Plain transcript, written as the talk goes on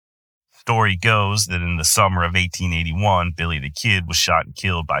Story goes that in the summer of 1881, Billy the Kid was shot and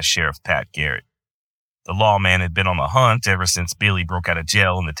killed by Sheriff Pat Garrett. The lawman had been on the hunt ever since Billy broke out of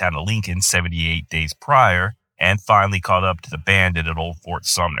jail in the town of Lincoln 78 days prior and finally caught up to the bandit at Old Fort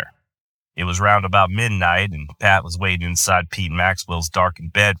Sumner. It was round about midnight, and Pat was waiting inside Pete Maxwell's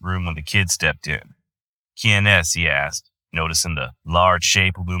darkened bedroom when the Kid stepped in. "Quién es?" he asked, noticing the large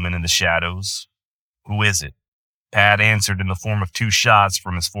shape looming in the shadows. "Who is it?" Pat answered in the form of 2 shots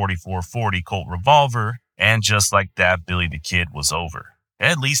from his .44-40 Colt revolver, and just like that, Billy the Kid was over,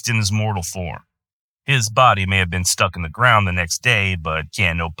 at least in his mortal form. His body may have been stuck in the ground the next day, but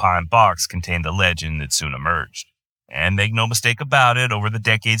Can't No Pine Box contained a legend that soon emerged. And make no mistake about it, over the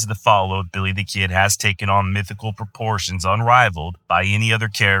decades that followed, Billy the Kid has taken on mythical proportions unrivaled by any other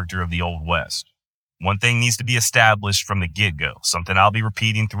character of the Old West. One thing needs to be established from the get-go, something I'll be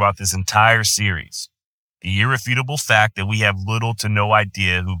repeating throughout this entire series. The irrefutable fact that we have little to no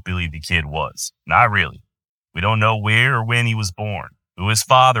idea who Billy the Kid was. Not really. We don't know where or when he was born, who his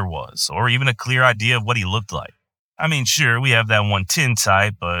father was, or even a clear idea of what he looked like. I mean, sure, we have that one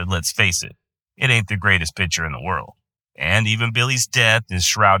tintype, but let's face it, it ain't the greatest picture in the world. And even Billy's death is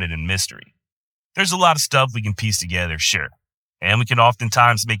shrouded in mystery. There's a lot of stuff we can piece together, sure, and we can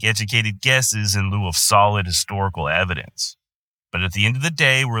oftentimes make educated guesses in lieu of solid historical evidence. But at the end of the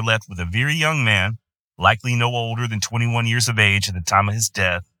day, we're left with a very young man, likely no older than 21 years of age at the time of his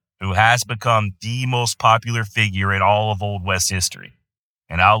death, who has become the most popular figure in all of Old West history.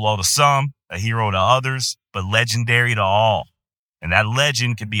 An outlaw to some, a hero to others, but legendary to all. And that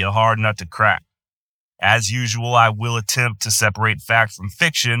legend can be a hard nut to crack. As usual, I will attempt to separate fact from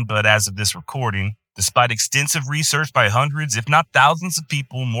fiction, but as of this recording, despite extensive research by hundreds, if not thousands of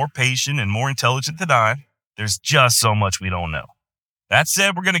people more patient and more intelligent than I, there's just so much we don't know. That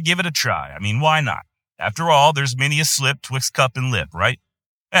said, we're going to give it a try. I mean, why not? After all, there's many a slip twixt cup and lip, right?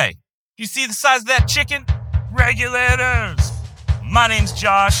 Hey, you see the size of that chicken? Regulators! My name's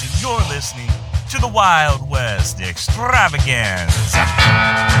Josh, and you're listening to the Wild West Extravaganza.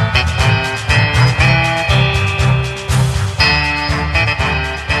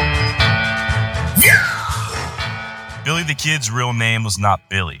 Yeah! Billy the Kid's real name was not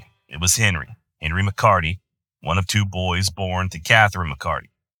Billy. It was Henry McCarty, one of 2 boys born to Catherine McCarty.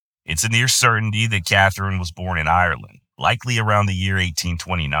 It's a near certainty that Catherine was born in Ireland, likely around the year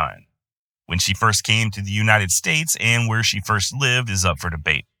 1829. When she first came to the United States and where she first lived is up for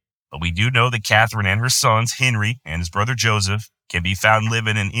debate. But we do know that Catherine and her sons, Henry and his brother Joseph, can be found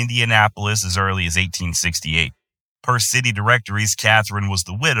living in Indianapolis as early as 1868. Per city directories, Catherine was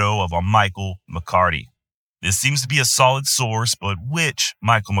the widow of a Michael McCarty. This seems to be a solid source, but which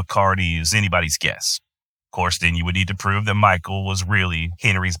Michael McCarty is anybody's guess. Of course, then you would need to prove that Michael was really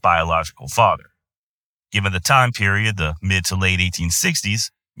Henry's biological father. Given the time period, the mid to late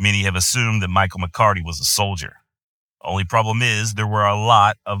 1860s, many have assumed that Michael McCarty was a soldier. Only problem is there were a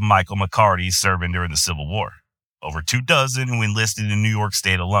lot of Michael McCartys serving during the Civil War. Over 24 who enlisted in New York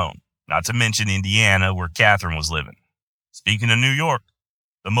State alone, not to mention Indiana where Catherine was living. Speaking of New York,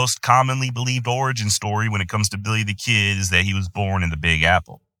 the most commonly believed origin story when it comes to Billy the Kid is that he was born in the Big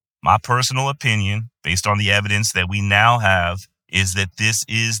Apple. My personal opinion, based on the evidence that we now have, is that this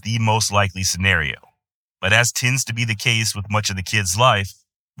is the most likely scenario. But as tends to be the case with much of the kid's life,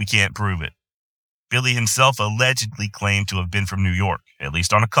 we can't prove it. Billy himself allegedly claimed to have been from New York, at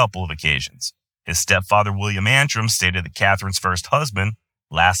least on a couple of occasions. His stepfather, William Antrim, stated that Catherine's first husband,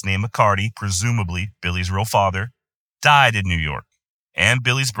 last name McCarty, presumably Billy's real father, died in New York. And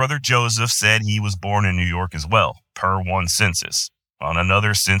Billy's brother Joseph said he was born in New York as well, per one census. On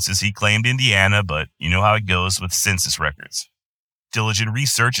another census, he claimed Indiana, but you know how it goes with census records. Diligent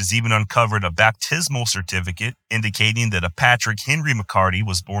research has even uncovered a baptismal certificate indicating that a Patrick Henry McCarty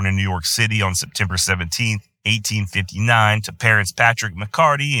was born in New York City on September 17, 1859, to parents Patrick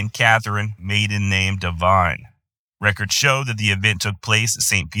McCarty and Catherine, maiden name Devine. Records show that the event took place at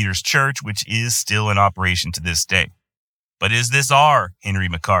St. Peter's Church, which is still in operation to this day. But is this our Henry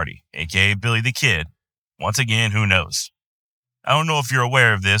McCarty, aka Billy the Kid? Once again, who knows? I don't know if you're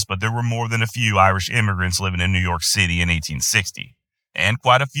aware of this, but there were more than a few Irish immigrants living in New York City in 1860. And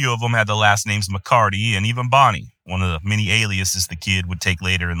quite a few of them had the last names McCarty and even Bonnie, one of the many aliases the Kid would take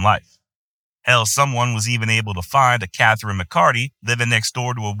later in life. Hell, someone was even able to find a Catherine McCarty living next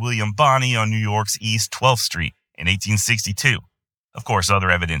door to a William Bonnie on New York's East 12th Street in 1862. Of course, other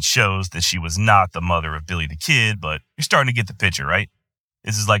evidence shows that she was not the mother of Billy the Kid, but you're starting to get the picture, right?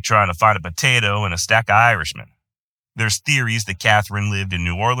 This is like trying to find a potato in a stack of Irishmen. There's theories that Catherine lived in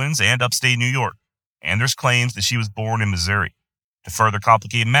New Orleans and upstate New York, and there's claims that she was born in Missouri. To further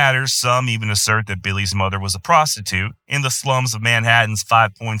complicate matters, some even assert that Billy's mother was a prostitute in the slums of Manhattan's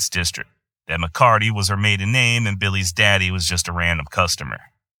Five Points district, that McCarty was her maiden name and Billy's daddy was just a random customer.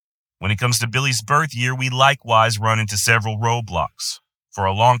 When it comes to Billy's birth year, we likewise run into several roadblocks. For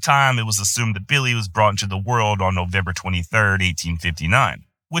a long time, it was assumed that Billy was brought into the world on November 23rd, 1859,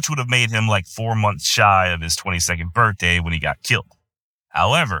 which would have made him like 4 months shy of his 22nd birthday when he got killed.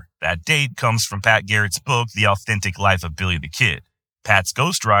 However, that date comes from Pat Garrett's book, The Authentic Life of Billy the Kid. Pat's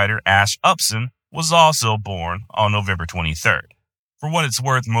ghostwriter, Ash Upson, was also born on November 23rd. For what it's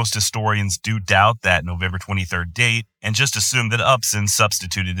worth, most historians do doubt that November 23rd date and just assume that Upson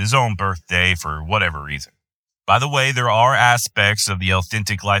substituted his own birthday for whatever reason. By the way, there are aspects of The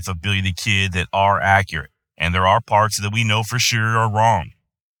Authentic Life of Billy the Kid that are accurate, and there are parts that we know for sure are wrong.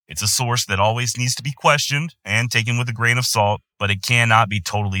 It's a source that always needs to be questioned and taken with a grain of salt, but it cannot be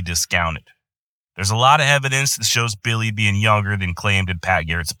totally discounted. There's a lot of evidence that shows Billy being younger than claimed in Pat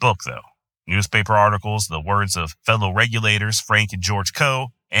Garrett's book, though. Newspaper articles, the words of fellow regulators Frank and George Coe,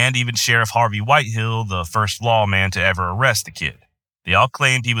 and even Sheriff Harvey Whitehill, the first lawman to ever arrest the kid. They all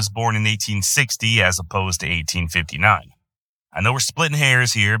claimed he was born in 1860 as opposed to 1859. I know we're splitting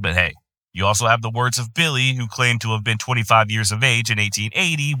hairs here, but hey, you also have the words of Billy, who claimed to have been 25 years of age in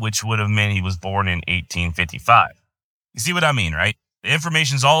 1880, which would have meant he was born in 1855. You see what I mean, right? The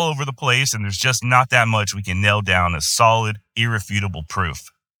information's all over the place, and there's just not that much we can nail down as solid, irrefutable proof.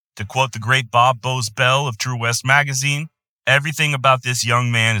 To quote the great Bob Bose Bell of True West magazine, everything about this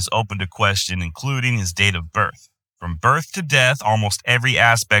young man is open to question, including his date of birth. From birth to death, almost every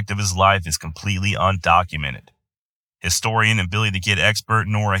aspect of his life is completely undocumented. Historian and Billy the Kid expert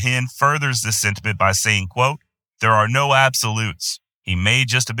Nora Hinn furthers this sentiment by saying, quote, "There are no absolutes. He may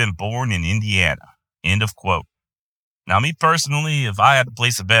just have been born in Indiana." End of quote. Now, me personally, if I had to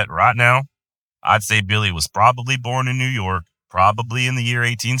place a bet right now, I'd say Billy was probably born in New York, probably in the year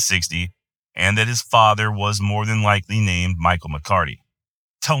 1860, and that his father was more than likely named Michael McCarty.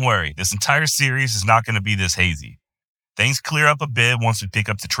 Don't worry, this entire series is not going to be this hazy. Things clear up a bit once we pick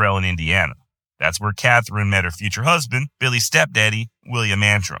up the trail in Indiana. That's where Catherine met her future husband, Billy's stepdaddy, William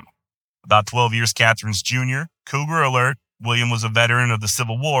Antrim. About 12 years Catherine's junior, Cougar alert, William was a veteran of the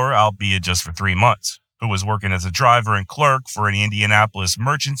Civil War, albeit just for 3 months, who was working as a driver and clerk for an Indianapolis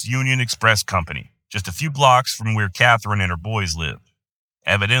Merchants Union Express company, just a few blocks from where Catherine and her boys lived.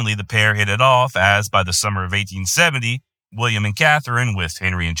 Evidently, the pair hit it off as, by the summer of 1870, William and Catherine, with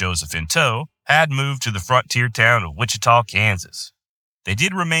Henry and Joseph in tow, had moved to the frontier town of Wichita, Kansas. They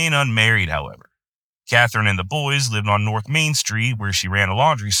did remain unmarried, however. Catherine and the boys lived on North Main Street, where she ran a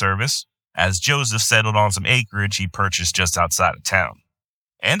laundry service, as Joseph settled on some acreage he purchased just outside of town.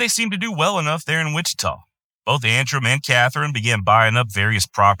 And they seemed to do well enough there in Wichita. Both Antrim and Catherine began buying up various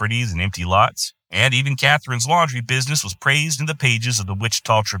properties and empty lots, and even Catherine's laundry business was praised in the pages of the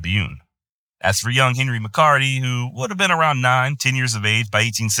Wichita Tribune. As for young Henry McCarty, who would have been around 9-10 years of age by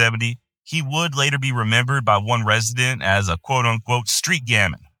 1870, he would later be remembered by one resident as a quote-unquote street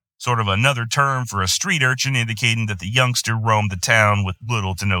gamin, sort of another term for a street urchin indicating that the youngster roamed the town with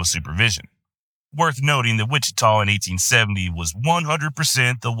little to no supervision. Worth noting that Wichita in 1870 was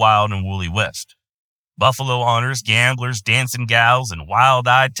 100% the wild and woolly West. Buffalo hunters, gamblers, dancing gals, and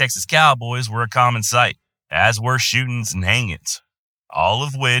wild-eyed Texas cowboys were a common sight, as were shootings and hangings, all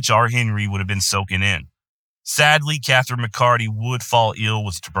of which our Henry would have been soaking in. Sadly, Catherine McCarty would fall ill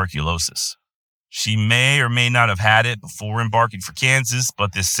with tuberculosis. She may or may not have had it before embarking for Kansas,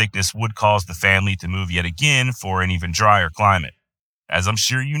 but this sickness would cause the family to move yet again for an even drier climate. As I'm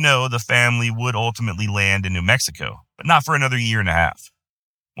sure you know, the family would ultimately land in New Mexico, but not for another year and a half.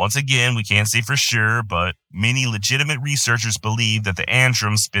 Once again, we can't say for sure, but many legitimate researchers believe that the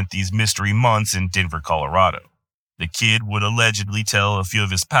Antrims spent these mystery months in Denver, Colorado. The kid would allegedly tell a few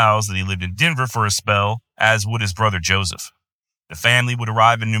of his pals that he lived in Denver for a spell, as would his brother Joseph. The family would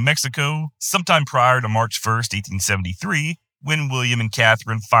arrive in New Mexico sometime prior to March 1st, 1873, when William and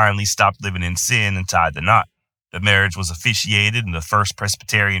Catherine finally stopped living in sin and tied the knot. The marriage was officiated in the First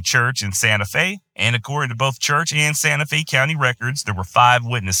Presbyterian Church in Santa Fe, and according to both church and Santa Fe County records, there were 5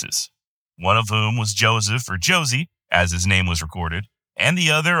 witnesses, one of whom was Joseph, or Josie, as his name was recorded, and the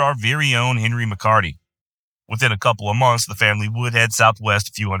other our very own Henry McCarty. Within a couple of months, the family would head southwest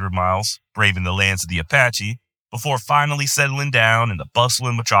a few hundred miles, braving the lands of the Apache, before finally settling down in the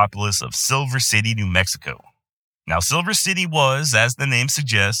bustling metropolis of Silver City, New Mexico. Now, Silver City was, as the name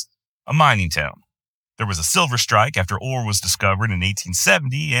suggests, a mining town. There was a silver strike after ore was discovered in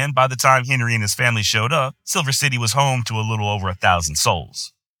 1870, and by the time Henry and his family showed up, Silver City was home to a little over 1,000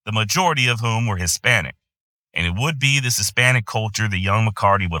 souls, the majority of whom were Hispanic. And it would be this Hispanic culture that young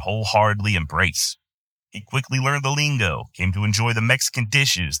McCarty would wholeheartedly embrace. He quickly learned the lingo, came to enjoy the Mexican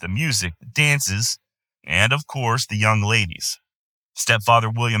dishes, the music, the dances, and of course, the young ladies. Stepfather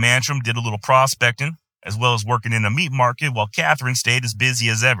William Antrim did a little prospecting, as well as working in a meat market, while Catherine stayed as busy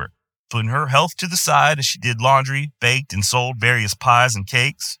as ever, putting her health to the side as she did laundry, baked and sold various pies and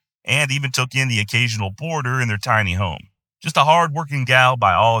cakes, and even took in the occasional boarder in their tiny home. Just a hard-working gal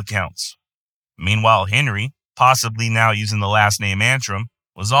by all accounts. Meanwhile, Henry, possibly now using the last name Antrim,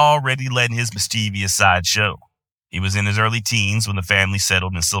 was already letting his mischievous side show. He was in his early teens when the family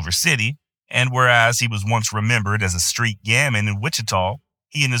settled in Silver City, and whereas he was once remembered as a street gamin in Wichita,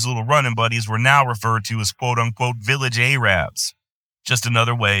 he and his little running buddies were now referred to as quote-unquote village Arabs. Just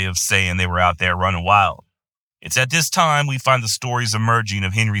another way of saying they were out there running wild. It's at this time we find the stories emerging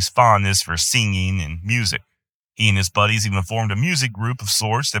of Henry's fondness for singing and music. He and his buddies even formed a music group of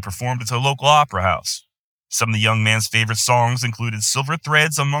sorts that performed at the local opera house. Some of the young man's favorite songs included Silver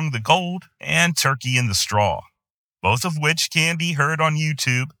Threads Among the Gold and Turkey in the Straw, both of which can be heard on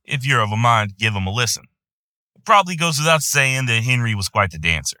YouTube if you're of a mind to give them a listen. It probably goes without saying that Henry was quite the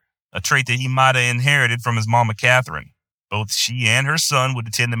dancer, a trait that he might have inherited from his mama Catherine. Both she and her son would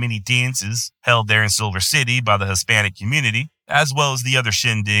attend the many dances held there in Silver City by the Hispanic community, as well as the other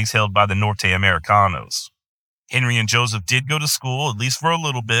shindigs held by the Norte Americanos. Henry and Joseph did go to school, at least for a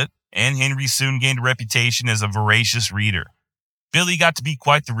little bit, and Henry soon gained a reputation as a voracious reader. Billy got to be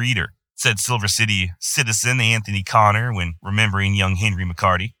quite the reader, said Silver City citizen Anthony Connor when remembering young Henry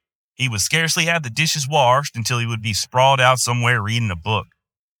McCarty. He would scarcely have the dishes washed until he would be sprawled out somewhere reading a book.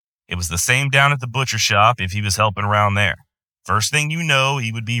 It was the same down at the butcher shop if he was helping around there. First thing you know,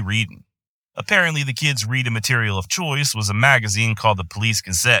 he would be reading. Apparently, the kid's reading material of choice was a magazine called the Police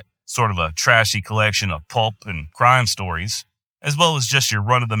Gazette, sort of a trashy collection of pulp and crime stories, as well as just your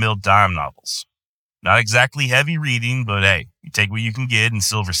run-of-the-mill dime novels. Not exactly heavy reading, but hey, you take what you can get in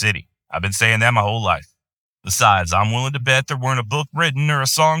Silver City. I've been saying that my whole life. Besides, I'm willing to bet there weren't a book written or a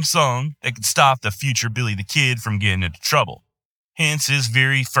song sung that could stop the future Billy the Kid from getting into trouble. Hence his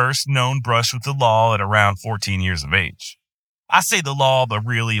very first known brush with the law at around 14 years of age. I say the law, but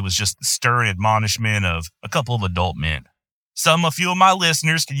really it was just the stern admonishment of a couple of adult men. Some a few of my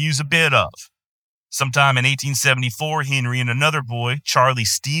listeners could use a bit of. Sometime in 1874, Henry and another boy, Charlie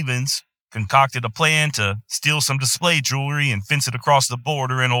Stevens, concocted a plan to steal some display jewelry and fence it across the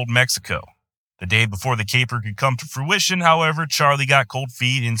border in Old Mexico. The day before the caper could come to fruition, however, Charlie got cold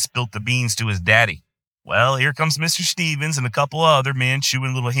feet and spilt the beans to his daddy. Well, here comes Mr. Stevens and a couple of other men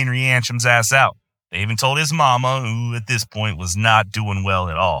chewing little Henry Antrim's ass out. They even told his mama, who at this point was not doing well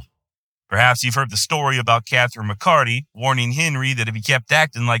at all. Perhaps you've heard the story about Catherine McCarty warning Henry that if he kept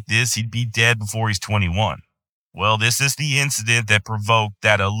acting like this, he'd be dead before he's 21. Well, this is the incident that provoked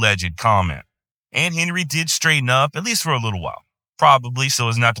that alleged comment. And Henry did straighten up, at least for a little while, probably so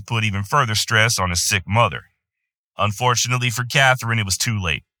as not to put even further stress on his sick mother. Unfortunately for Catherine, it was too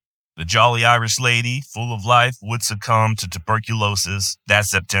late. The jolly Irish lady, full of life, would succumb to tuberculosis that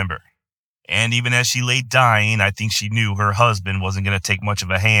September. And even as she lay dying, I think she knew her husband wasn't going to take much of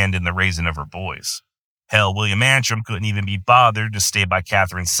a hand in the raising of her boys. Hell, William Antrim couldn't even be bothered to stay by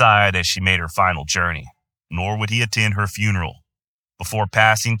Catherine's side as she made her final journey, nor would he attend her funeral. Before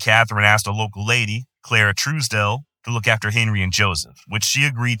passing, Catherine asked a local lady, Clara Truesdell, to look after Henry and Joseph, which she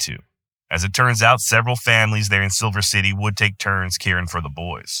agreed to. As it turns out, several families there in Silver City would take turns caring for the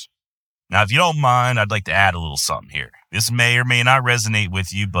boys. Now, if you don't mind, I'd like to add a little something here. This may or may not resonate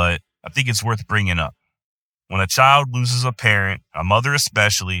with you, but I think it's worth bringing up. When a child loses a parent, a mother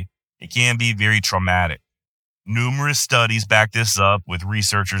especially, it can be very traumatic. Numerous studies back this up, with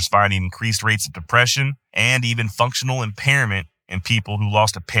researchers finding increased rates of depression and even functional impairment in people who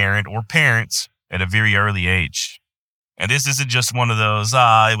lost a parent or parents at a very early age. And this isn't just one of those,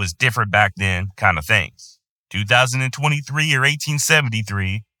 it was different back then kind of things. 2023 or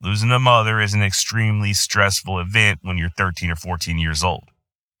 1873, losing a mother is an extremely stressful event when you're 13 or 14 years old.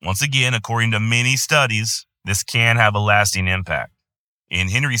 Once again, according to many studies, this can have a lasting impact. In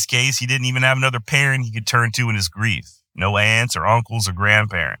Henry's case, he didn't even have another parent he could turn to in his grief. No aunts or uncles or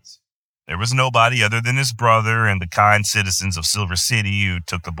grandparents. There was nobody other than his brother and the kind citizens of Silver City who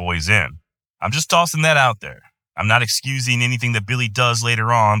took the boys in. I'm just tossing that out there. I'm not excusing anything that Billy does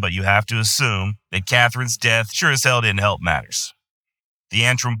later on, but you have to assume that Catherine's death sure as hell didn't help matters. The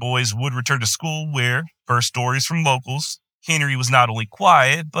Antrim boys would return to school where, per stories from locals, Henry was not only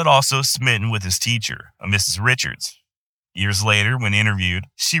quiet, but also smitten with his teacher, a Mrs. Richards. Years later, when interviewed,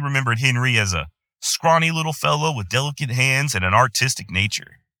 she remembered Henry as a scrawny little fellow with delicate hands and an artistic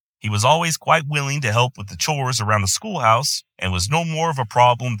nature. He was always quite willing to help with the chores around the schoolhouse and was no more of a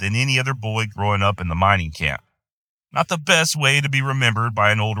problem than any other boy growing up in the mining camp. Not the best way to be remembered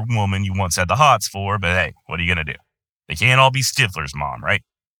by an older woman you once had the hots for, but hey, what are you going to do? They can't all be Stifler's mom, right?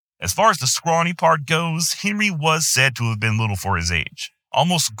 As far as the scrawny part goes, Henry was said to have been little for his age,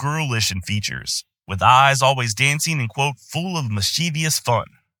 almost girlish in features, with eyes always dancing and, quote, full of mischievous fun.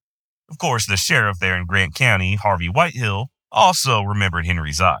 Of course, the sheriff there in Grant County, Harvey Whitehill, also remembered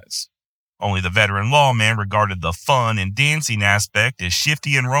Henry's eyes. Only the veteran lawman regarded the fun and dancing aspect as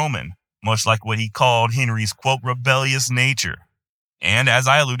shifty and Roman, much like what he called Henry's, quote, rebellious nature. And as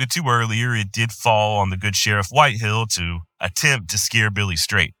I alluded to earlier, it did fall on the good Sheriff Whitehill to attempt to scare Billy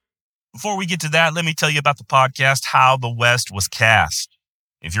straight. Before we get to that, let me tell you about the podcast, How the West Was Cast.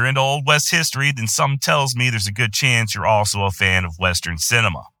 If you're into Old West history, then something tells me there's a good chance you're also a fan of Western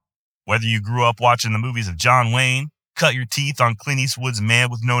cinema. Whether you grew up watching the movies of John Wayne, cut your teeth on Clint Eastwood's Man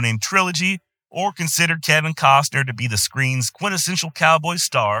with No Name trilogy, or considered Kevin Costner to be the screen's quintessential cowboy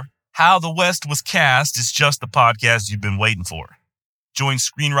star, How the West Was Cast is just the podcast you've been waiting for. Join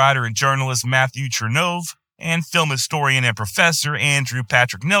screenwriter and journalist Matthew Chernov and film historian and professor Andrew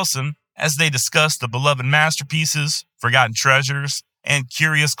Patrick Nelson as they discuss the beloved masterpieces, forgotten treasures, and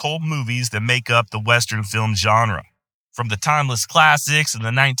curious cult movies that make up the Western film genre. From the timeless classics of the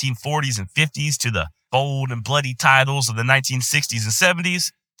 1940s and 50s to the bold and bloody titles of the 1960s and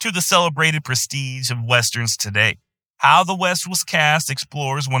 70s to the celebrated prestige of Westerns today. How the West Was Cast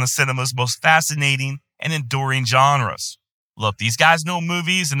explores one of cinema's most fascinating and enduring genres. Look, these guys know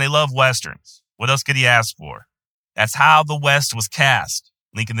movies and they love Westerns. What else could you ask for? That's How the West Was Cast.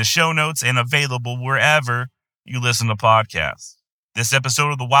 Link in the show notes and available wherever you listen to podcasts. This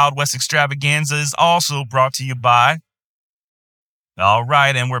episode of the Wild West Extravaganza is also brought to you by... All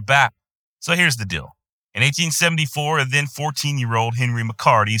right, and we're back. So here's the deal. In 1874, a then 14-year-old Henry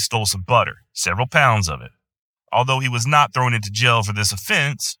McCarty stole some butter, several pounds of it. Although he was not thrown into jail for this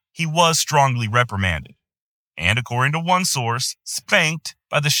offense, he was strongly reprimanded. And according to one source, spanked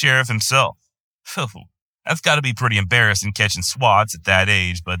by the sheriff himself. That's got to be pretty embarrassing catching swats at that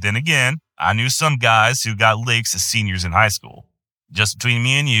age, but then again, I knew some guys who got licks as seniors in high school. Just between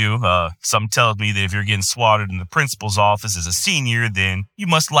me and you, something tells me that if you're getting swatted in the principal's office as a senior, then you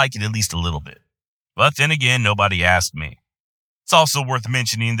must like it at least a little bit. But then again, nobody asked me. It's also worth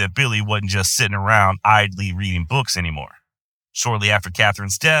mentioning that Billy wasn't just sitting around idly reading books anymore. Shortly after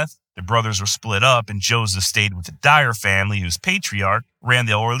Catherine's death, the brothers were split up and Joseph stayed with the Dyer family whose patriarch ran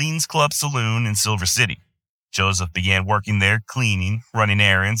the Orleans Club Saloon in Silver City. Joseph began working there, cleaning, running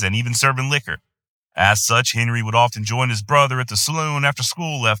errands, and even serving liquor. As such, Henry would often join his brother at the saloon after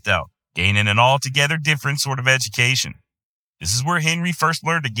school left out, gaining an altogether different sort of education. This is where Henry first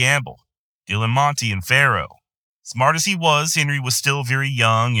learned to gamble, dealing Monte and Faro. Smart as he was, Henry was still very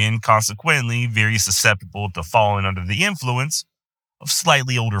young and consequently very susceptible to falling under the influence of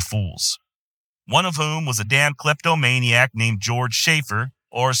slightly older fools. One of whom was a damn kleptomaniac named George Schaefer,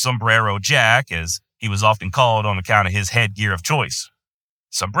 or Sombrero Jack, as he was often called on account of his headgear of choice.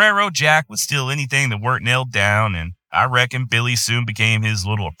 Sombrero Jack would steal anything that weren't nailed down, and I reckon Billy soon became his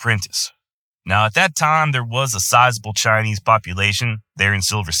little apprentice. Now, at that time, there was a sizable Chinese population there in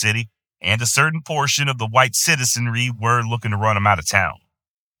Silver City, and a certain portion of the white citizenry were looking to run him out of town.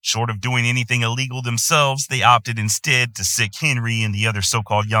 Short of doing anything illegal themselves, they opted instead to sick Henry and the other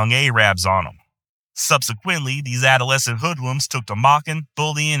so-called young Arabs on him. Subsequently, these adolescent hoodlums took to mocking,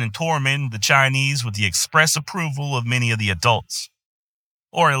 bullying, and tormenting the Chinese with the express approval of many of the adults.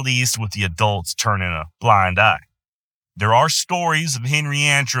 Or at least with the adults turning a blind eye. There are stories of Henry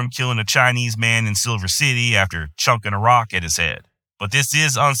Antrim killing a Chinese man in Silver City after chunking a rock at his head, but this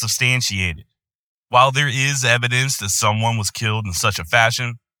is unsubstantiated. While there is evidence that someone was killed in such a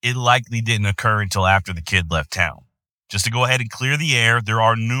fashion, it likely didn't occur until after the kid left town. Just to go ahead and clear the air, there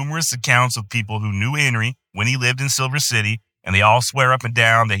are numerous accounts of people who knew Henry when he lived in Silver City, and they all swear up and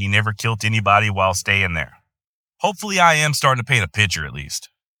down that he never killed anybody while staying there. Hopefully I am starting to paint a picture at least.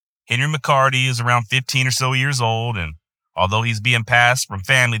 Henry McCarty is around 15 or so years old, and although he's being passed from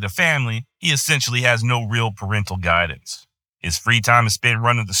family to family, he essentially has no real parental guidance. His free time is spent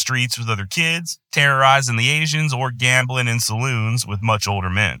running the streets with other kids, terrorizing the Asians, or gambling in saloons with much older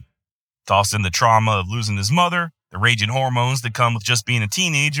men. Toss in the trauma of losing his mother, the raging hormones that come with just being a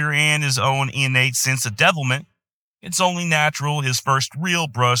teenager, and his own innate sense of devilment, it's only natural his first real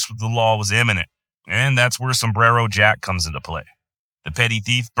brush with the law was imminent. And that's where Sombrero Jack comes into play. The petty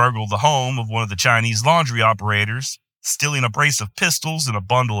thief burgled the home of one of the Chinese laundry operators, stealing a brace of pistols and a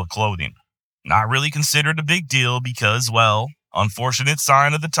bundle of clothing. Not really considered a big deal because, well, unfortunate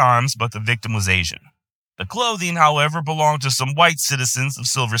sign of the times, but the victim was Asian. The clothing, however, belonged to some white citizens of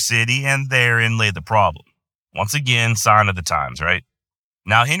Silver City, and therein lay the problem. Once again, sign of the times, right?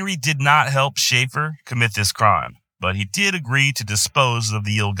 Now, Henry did not help Schaefer commit this crime, but he did agree to dispose of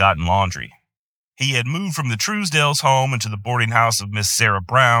the ill-gotten laundry. He had moved from the Truesdale's home into the boarding house of Miss Sarah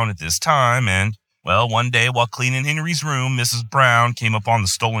Brown at this time, and, well, one day while cleaning Henry's room, Mrs. Brown came upon the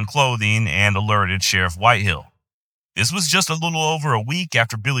stolen clothing and alerted Sheriff Whitehill. This was just a little over a week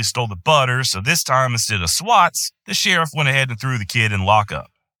after Billy stole the butter, so this time instead of swats, the sheriff went ahead and threw the kid in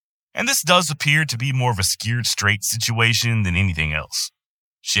lockup. And this does appear to be more of a scared straight situation than anything else.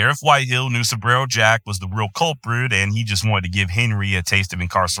 Sheriff Whitehill knew Sombrero Jack was the real culprit, and he just wanted to give Henry a taste of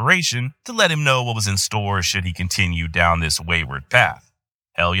incarceration to let him know what was in store should he continue down this wayward path.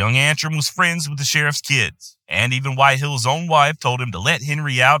 Hell, young Antrim was friends with the sheriff's kids, and even Whitehill's own wife told him to let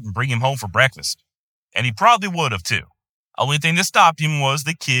Henry out and bring him home for breakfast. And he probably would have too. Only thing that stopped him was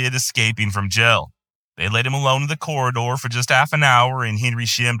the kid escaping from jail. They let him alone in the corridor for just half an hour, and Henry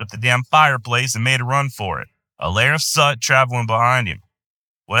shimmed up the damn fireplace and made a run for it, a lair of soot traveling behind him.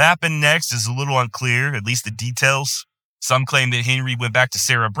 What happened next is a little unclear, at least the details. Some claim that Henry went back to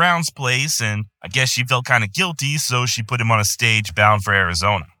Sarah Brown's place, and I guess she felt kind of guilty, so she put him on a stage bound for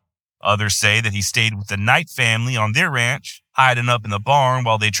Arizona. Others say that he stayed with the Knight family on their ranch, hiding up in the barn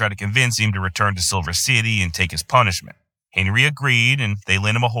while they tried to convince him to return to Silver City and take his punishment. Henry agreed, and they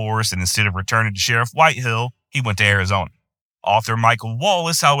lent him a horse, and instead of returning to Sheriff Whitehill, he went to Arizona. Author Michael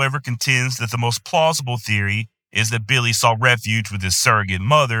Wallace, however, contends that the most plausible theory is that Billy sought refuge with his surrogate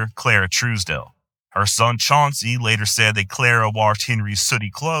mother, Clara Truesdale. Her son Chauncey later said that Clara washed Henry's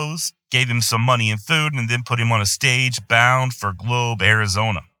sooty clothes, gave him some money and food, and then put him on a stage bound for Globe,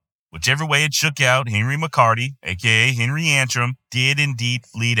 Arizona. Whichever way it shook out, Henry McCarty, a.k.a. Henry Antrim, did indeed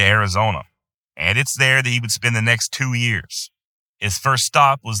flee to Arizona. And it's there that he would spend the next 2 years. His first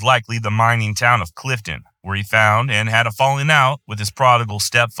stop was likely the mining town of Clifton, where he found and had a falling out with his prodigal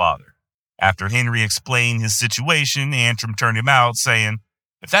stepfather. After Henry explained his situation, Antrim turned him out, saying,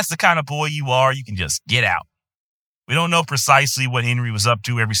 "If that's the kind of boy you are, you can just get out." We don't know precisely what Henry was up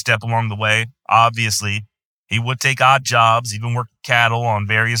to every step along the way. Obviously, he would take odd jobs, even work cattle on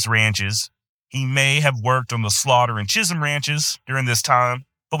various ranches. He may have worked on the Slaughter and Chisholm ranches during this time,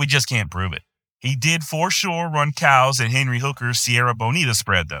 but we just can't prove it. He did for sure run cows at Henry Hooker's Sierra Bonita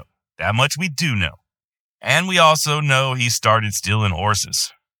spread, though. That much we do know. And we also know he started stealing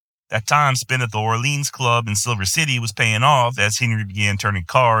horses. That time spent at the Orleans Club in Silver City was paying off as Henry began turning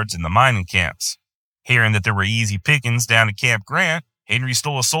cards in the mining camps. Hearing that there were easy pickings down at Camp Grant, Henry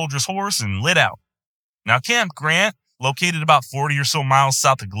stole a soldier's horse and lit out. Now, Camp Grant, located about 40 or so miles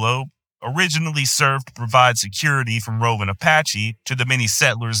south of Globe, originally served to provide security from roving Apache to the many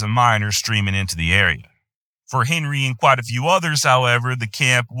settlers and miners streaming into the area. For Henry and quite a few others, however, the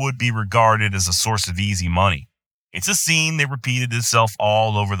camp would be regarded as a source of easy money. It's a scene that repeated itself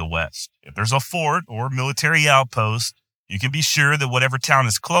all over the West. If there's a fort or military outpost, you can be sure that whatever town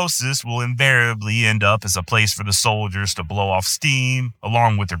is closest will invariably end up as a place for the soldiers to blow off steam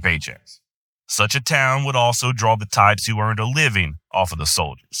along with their paychecks. Such a town would also draw the types who earned a living off of the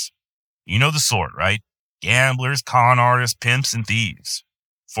soldiers. You know the sort, right? Gamblers, con artists, pimps, and thieves.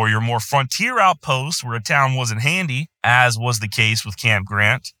 For your more frontier outposts where a town wasn't handy, as was the case with Camp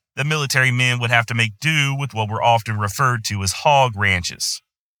Grant, the military men would have to make do with what were often referred to as hog ranches.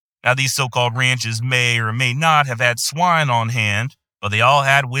 Now, these so-called ranches may or may not have had swine on hand, but they all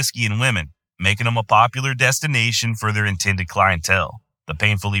had whiskey and women, making them a popular destination for their intended clientele, the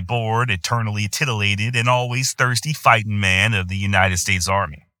painfully bored, eternally titillated, and always thirsty fighting man of the United States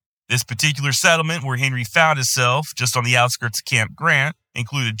Army. This particular settlement where Henry found himself, just on the outskirts of Camp Grant,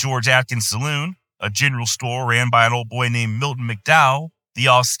 included George Atkins Saloon, a general store ran by an old boy named Milton McDowell, the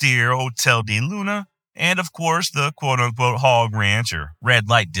austere Hotel de Luna, and of course the quote-unquote hog ranch or red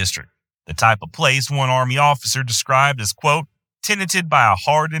light district, the type of place one Army officer described as, quote, tenanted by a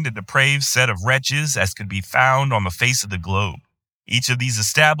hardened and depraved set of wretches as could be found on the face of the globe. Each of these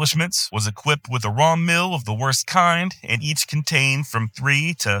establishments was equipped with a raw mill of the worst kind, and each contained from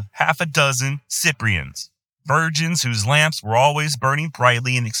 3 to half a dozen Cyprians, virgins whose lamps were always burning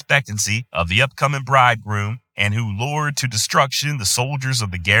brightly in expectancy of the upcoming bridegroom, and who lured to destruction the soldiers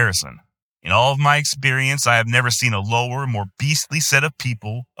of the garrison. In all of my experience, I have never seen a lower, more beastly set of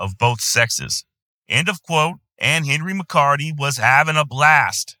people of both sexes. End of quote. And Henry McCarty was having a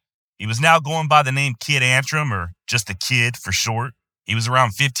blast. He was now going by the name Kid Antrim, or just the Kid for short. He was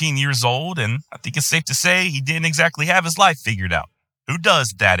around 15 years old, and I think it's safe to say he didn't exactly have his life figured out. Who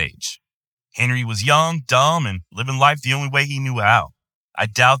does at that age? Henry was young, dumb, and living life the only way he knew how. I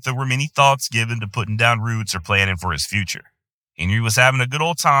doubt there were many thoughts given to putting down roots or planning for his future. Henry was having a good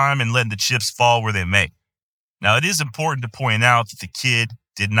old time and letting the chips fall where they may. Now, it is important to point out that the Kid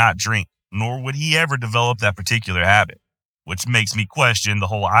did not drink, nor would he ever develop that particular habit, which makes me question the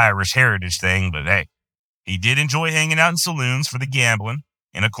whole Irish heritage thing, but hey. He did enjoy hanging out in saloons for the gambling,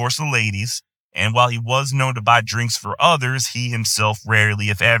 and of course the ladies, and while he was known to buy drinks for others, he himself rarely,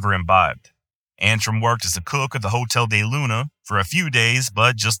 if ever, imbibed. Antrim worked as a cook at the Hotel de Luna for a few days,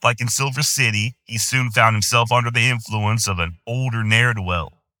 but just like in Silver City, he soon found himself under the influence of an older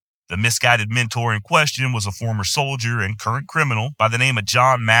ne'er-do-well. The misguided mentor in question was a former soldier and current criminal by the name of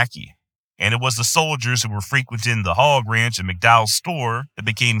John Mackey, and it was the soldiers who were frequenting the hog ranch and McDowell's store that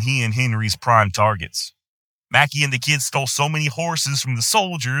became he and Henry's prime targets. Mackey and the kids stole so many horses from the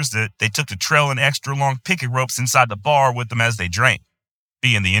soldiers that they took to trailing extra long picket ropes inside the bar with them as they drank.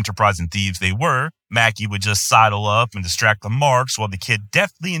 Being the enterprising thieves they were, Mackey would just sidle up and distract the marks while the kid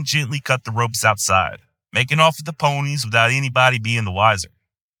deftly and gently cut the ropes outside, making off with the ponies without anybody being the wiser.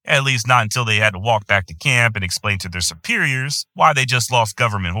 At least not until they had to walk back to camp and explain to their superiors why they just lost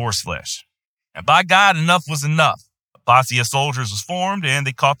government horseflesh. And by God, enough was enough. A posse of soldiers was formed, and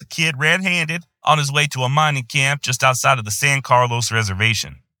they caught the kid red-handed on his way to a mining camp just outside of the San Carlos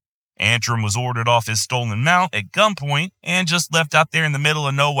Reservation. Antrim was ordered off his stolen mount at gunpoint and just left out there in the middle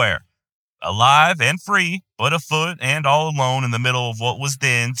of nowhere. Alive and free, but afoot and all alone in the middle of what was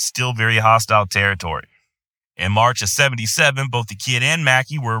then still very hostile territory. In March of '77, both the kid and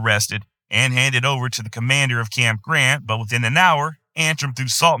Mackey were arrested and handed over to the commander of Camp Grant, but within an hour, Antrim threw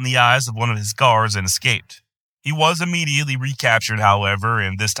salt in the eyes of one of his guards and escaped. He was immediately recaptured, however,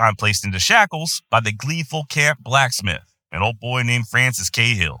 and this time placed into shackles by the gleeful camp blacksmith, an old boy named Francis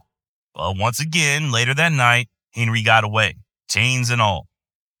Cahill. But once again, later that night, Henry got away, chains and all.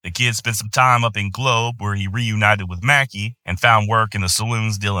 The kid spent some time up in Globe, where he reunited with Mackey and found work in the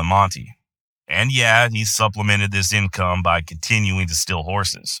saloons Dill and Monte. And yeah, he supplemented this income by continuing to steal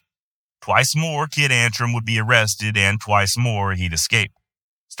horses. Twice more, Kid Antrim would be arrested, and twice more, he'd escape.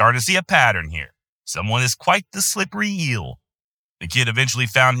 Starting to see a pattern here. Someone is quite the slippery eel. The kid eventually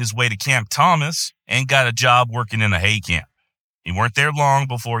found his way to Camp Thomas and got a job working in a hay camp. He weren't there long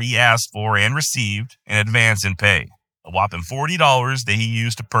before he asked for and received an advance in pay, a whopping $40 that he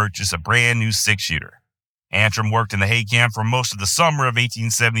used to purchase a brand new six-shooter. Antrim worked in the hay camp for most of the summer of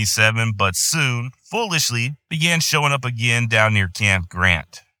 1877, but soon, foolishly, began showing up again down near Camp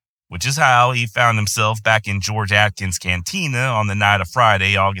Grant, which is how he found himself back in George Atkins' cantina on the night of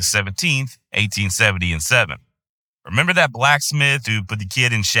Friday, August 17th, 1877. Remember that blacksmith who put the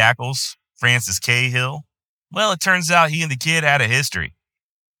kid in shackles, Francis Cahill? Well, it turns out he and the kid had a history.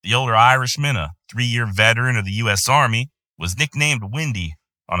 The older Irishman, a 3-year veteran of the U.S. Army, was nicknamed Windy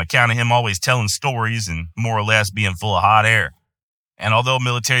on account of him always telling stories and more or less being full of hot air. And although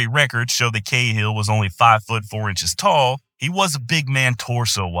military records show that Cahill was only 5 foot 4 inches tall, he was a big man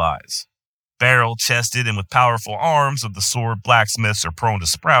torso-wise. Barrel-chested and with powerful arms of the sort blacksmiths are prone to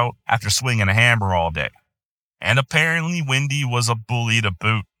sprout after swinging a hammer all day. And apparently Windy was a bully to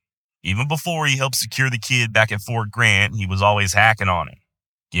boot. Even before he helped secure the kid back at Fort Grant, he was always hacking on him,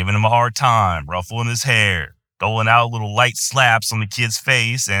 giving him a hard time, ruffling his hair, doling out little light slaps on the kid's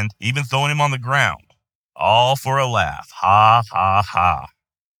face, and even throwing him on the ground. All for a laugh. Ha, ha, ha.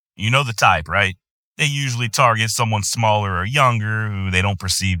 You know the type, right? They usually target someone smaller or younger who they don't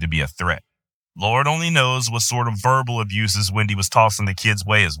perceive to be a threat. Lord only knows what sort of verbal abuses Windy was tossing the kid's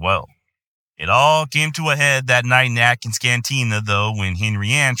way as well. It all came to a head that night in Atkins' cantina, though, when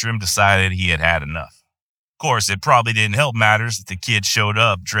Henry Antrim decided he had had enough. Of course, it probably didn't help matters that the kid showed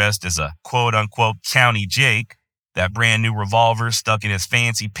up dressed as a quote-unquote County Jake, that brand new revolver stuck in his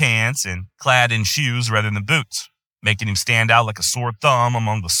fancy pants and clad in shoes rather than boots, making him stand out like a sore thumb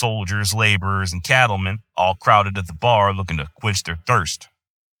among the soldiers, laborers, and cattlemen all crowded at the bar looking to quench their thirst.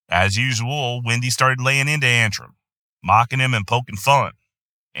 As usual, old Windy started laying into Antrim, mocking him and poking fun.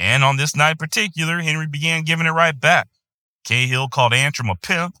 And on this night in particular, Henry began giving it right back. Cahill called Antrim a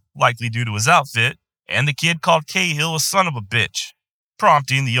pimp, likely due to his outfit, and the kid called Cahill a son of a bitch,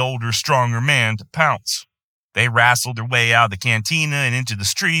 prompting the older, stronger man to pounce. They wrestled their way out of the cantina and into the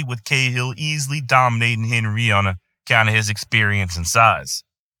street, with Cahill easily dominating Henry on account of his experience and size.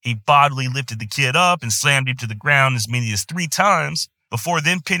 He bodily lifted the kid up and slammed him to the ground as many as 3 times, before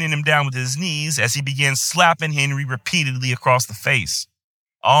then pinning him down with his knees as he began slapping Henry repeatedly across the face.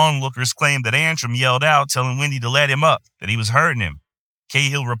 Onlookers claimed that Antrim yelled out, telling Windy to let him up, that he was hurting him.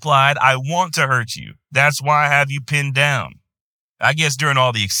 Cahill replied, "I want to hurt you. That's why I have you pinned down." I guess during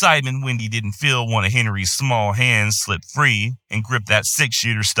all the excitement, Windy didn't feel one of Henry's small hands slip free and grip that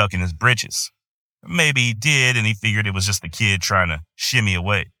 6-shooter stuck in his britches. Maybe he did, and he figured it was just the kid trying to shimmy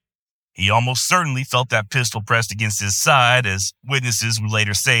away. He almost certainly felt that pistol pressed against his side, as witnesses would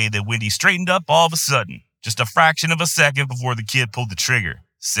later say that Windy straightened up all of a sudden, just a fraction of a second before the kid pulled the trigger,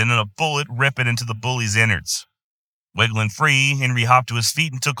 sending a bullet ripping into the bully's innards. Wiggling free, Henry hopped to his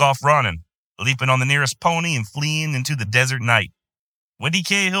feet and took off running, leaping on the nearest pony and fleeing into the desert night. Wendy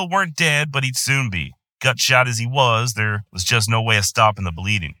Cahill weren't dead, but he'd soon be. Gut shot as he was, there was just no way of stopping the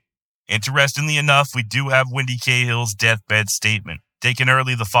bleeding. Interestingly enough, we do have Wendy Cahill's deathbed statement, taken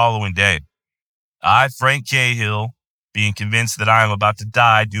early the following day. I, Frank Cahill, being convinced that I am about to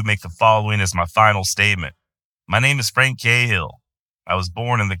die, do make the following as my final statement. My name is Frank Cahill. I was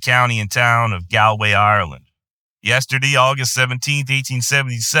born in the county and town of Galway, Ireland. Yesterday, August 17,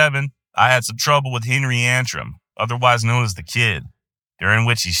 1877, I had some trouble with Henry Antrim, otherwise known as the Kid, during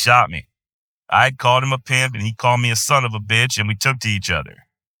which he shot me. I had called him a pimp and he called me a son of a bitch, and we took to each other.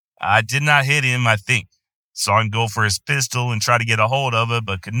 I did not hit him, I think. Saw him go for his pistol and try to get a hold of it,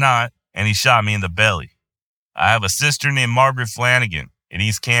 but could not, and he shot me in the belly. I have a sister named Margaret Flanagan in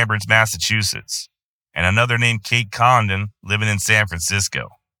East Cambridge, Massachusetts, and another named Kate Condon living in San Francisco.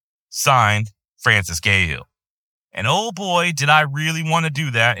 Signed, Francis Cahill. And oh boy, did I really want to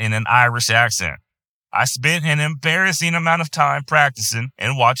do that in an Irish accent. I spent an embarrassing amount of time practicing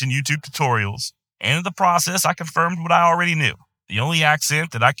and watching YouTube tutorials, and in the process I confirmed what I already knew. The only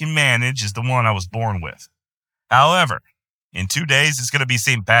accent that I can manage is the one I was born with. However, in 2 days it's going to be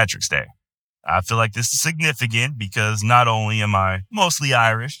St. Patrick's Day. I feel like this is significant because not only am I mostly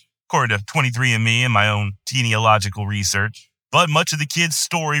Irish, according to 23andMe and my own genealogical research, but much of the kid's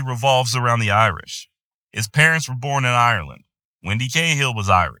story revolves around the Irish. His parents were born in Ireland. Wendy Cahill was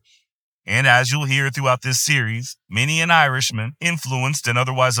Irish. And as you'll hear throughout this series, many an Irishman influenced and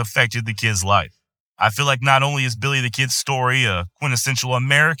otherwise affected the kid's life. I feel like not only is Billy the Kid's story a quintessential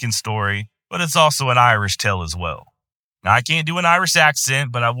American story, but it's also an Irish tale as well. Now, I can't do an Irish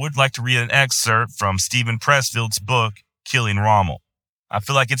accent, but I would like to read an excerpt from Stephen Pressfield's book, Killing Rommel. I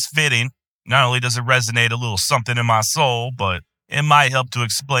feel like it's fitting. Not only does it resonate a little something in my soul, but it might help to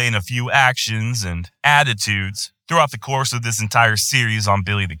explain a few actions and attitudes throughout the course of this entire series on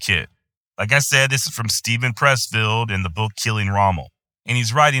Billy the Kid. Like I said, this is from Stephen Pressfield in the book Killing Rommel, and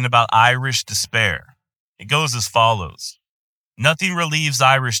he's writing about Irish despair. It goes as follows. Nothing relieves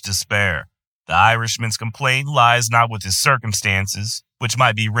Irish despair. The Irishman's complaint lies not with his circumstances, which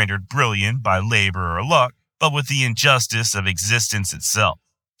might be rendered brilliant by labor or luck, but with the injustice of existence itself.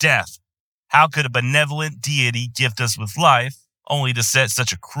 Death. How could a benevolent deity gift us with life, only to set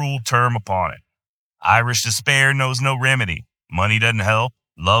such a cruel term upon it? Irish despair knows no remedy. Money doesn't help.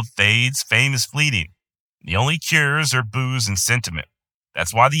 Love fades. Fame is fleeting. The only cures are booze and sentiment.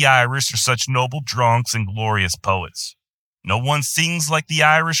 That's why the Irish are such noble drunks and glorious poets. No one sings like the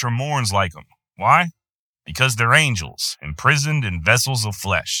Irish or mourns like them. Why? Because they're angels, imprisoned in vessels of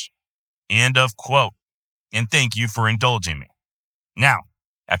flesh. End of quote. And thank you for indulging me. Now,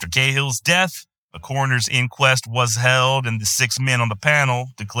 after Cahill's death, a coroner's inquest was held and the 6 men on the panel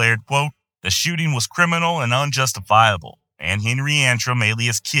declared, quote, the shooting was criminal and unjustifiable, and Henry Antrim,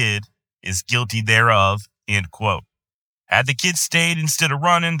 alias Kid, is guilty thereof, end quote. Had the Kid stayed instead of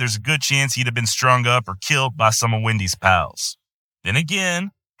running, there's a good chance he'd have been strung up or killed by some of Wendy's pals. Then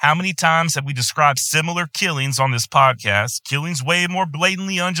again, how many times have we described similar killings on this podcast, killings way more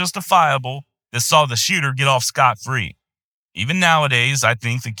blatantly unjustifiable, that saw the shooter get off scot-free? Even nowadays, I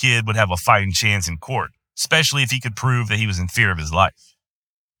think the Kid would have a fighting chance in court, especially if he could prove that he was in fear of his life.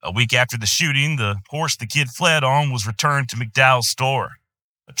 A week after the shooting, the horse the Kid fled on was returned to McDowell's store.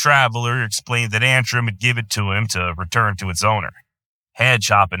 A traveler explained that Antrim had given it to him to return to its owner. Head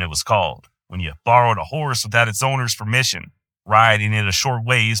chopping, it was called, when you borrowed a horse without its owner's permission, riding it a short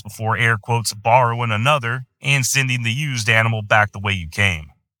ways before air quotes borrowing another and sending the used animal back the way you came.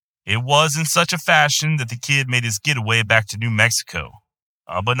 It was in such a fashion that the Kid made his getaway back to New Mexico.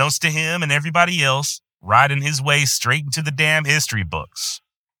 Unbeknownst to him and everybody else, riding his way straight into the damn history books.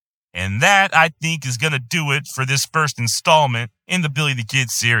 And that, I think, is going to do it for this first installment in the Billy the Kid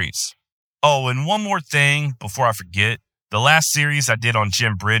series. Oh, and one more thing before I forget. The last series I did on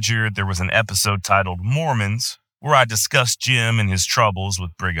Jim Bridger, there was an episode titled Mormons, where I discussed Jim and his troubles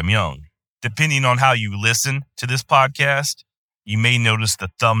with Brigham Young. Depending on how you listen to this podcast, you may notice the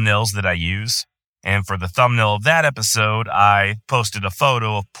thumbnails that I use. And for the thumbnail of that episode, I posted a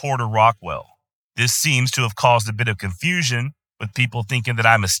photo of Porter Rockwell. This seems to have caused a bit of confusion, with people thinking that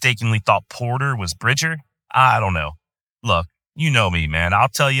I mistakenly thought Porter was Bridger. I don't know. Look, you know me, man. I'll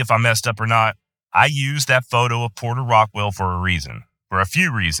tell you if I messed up or not. I used that photo of Porter Rockwell for a reason. For a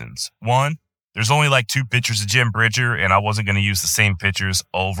few reasons. One, there's only like 2 pictures of Jim Bridger, and I wasn't going to use the same pictures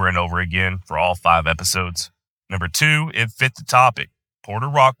over and over again for all 5 episodes. Number 2, it fit the topic. Porter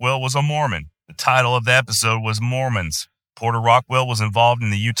Rockwell was a Mormon. The title of the episode was Mormons. Porter Rockwell was involved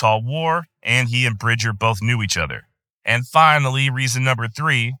in the Utah War, and he and Bridger both knew each other. And finally, reason number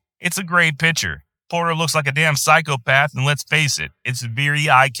 3, it's a great picture. Porter looks like a damn psychopath, and let's face it, it's very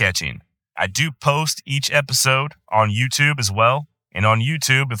eye-catching. I do post each episode on YouTube as well. And on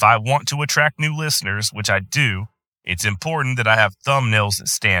YouTube, if I want to attract new listeners, which I do, it's important that I have thumbnails that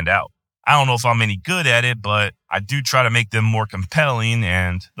stand out. I don't know if I'm any good at it, but I do try to make them more compelling,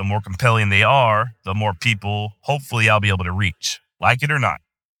 and the more compelling they are, the more people hopefully I'll be able to reach, like it or not.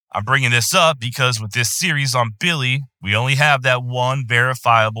 I'm bringing this up because with this series on Billy, we only have that one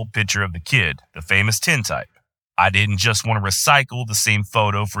verifiable picture of the kid, the famous tintype. I didn't just want to recycle the same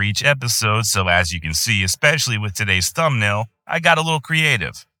photo for each episode, so as you can see, especially with today's thumbnail, I got a little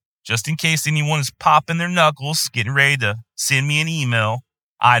creative. Just in case anyone is popping their knuckles, getting ready to send me an email,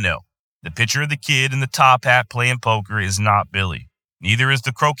 I know. The picture of the kid in the top hat playing poker is not Billy. Neither is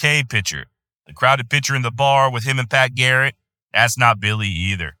the croquet picture. The crowded picture in the bar with him and Pat Garrett, that's not Billy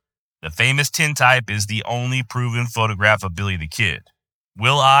either. The famous tintype is the only proven photograph of Billy the Kid.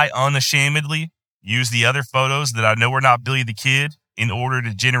 Will I unashamedly use the other photos that I know are not Billy the Kid in order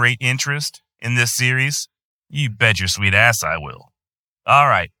to generate interest in this series? You bet your sweet ass I will. All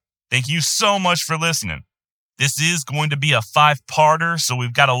right. Thank you so much for listening. This is going to be a 5-parter, so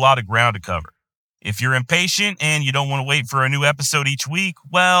we've got a lot of ground to cover. If you're impatient and you don't want to wait for a new episode each week,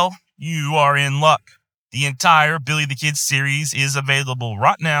 well, you are in luck. The entire Billy the Kid series is available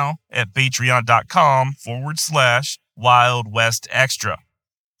right now at patreon.com/Wild West Extra.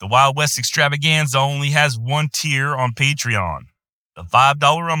 The Wild West Extravaganza only has one tier on Patreon, the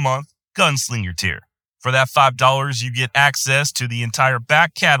 $5 a month Gunslinger tier. For that $5, you get access to the entire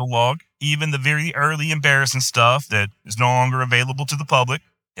back catalog, even the very early embarrassing stuff that is no longer available to the public.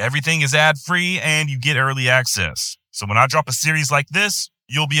 Everything is ad-free and you get early access. So when I drop a series like this,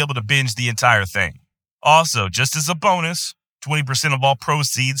 you'll be able to binge the entire thing. Also, just as a bonus, 20% of all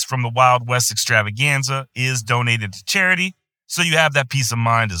proceeds from the Wild West Extravaganza is donated to charity, so you have that peace of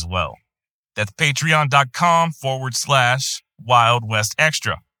mind as well. That's patreon.com/Wild West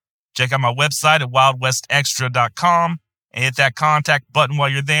Extra. Check out my website at wildwestextra.com and hit that contact button while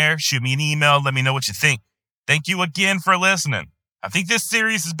you're there. Shoot me an email. Let me know what you think. Thank you again for listening. I think this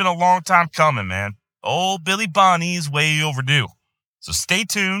series has been a long time coming, man. Old Billy Bonnie is way overdue. So stay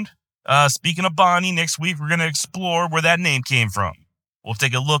tuned. Speaking of Bonnie, next week we're going to explore where that name came from. We'll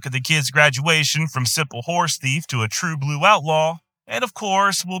take a look at the kid's graduation from simple horse thief to a true blue outlaw. And of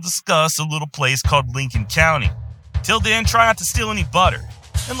course, we'll discuss a little place called Lincoln County. Till then, try not to steal any butter.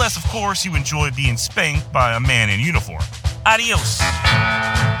 Unless, of course, you enjoy being spanked by a man in uniform. Adios.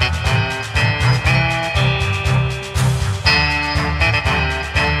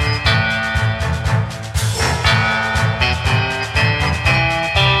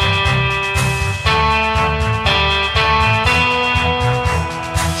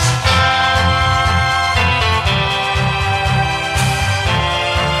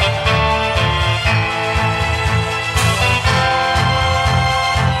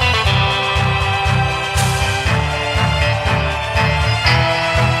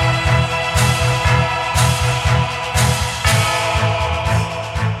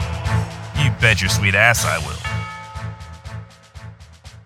 Bet your sweet ass I will.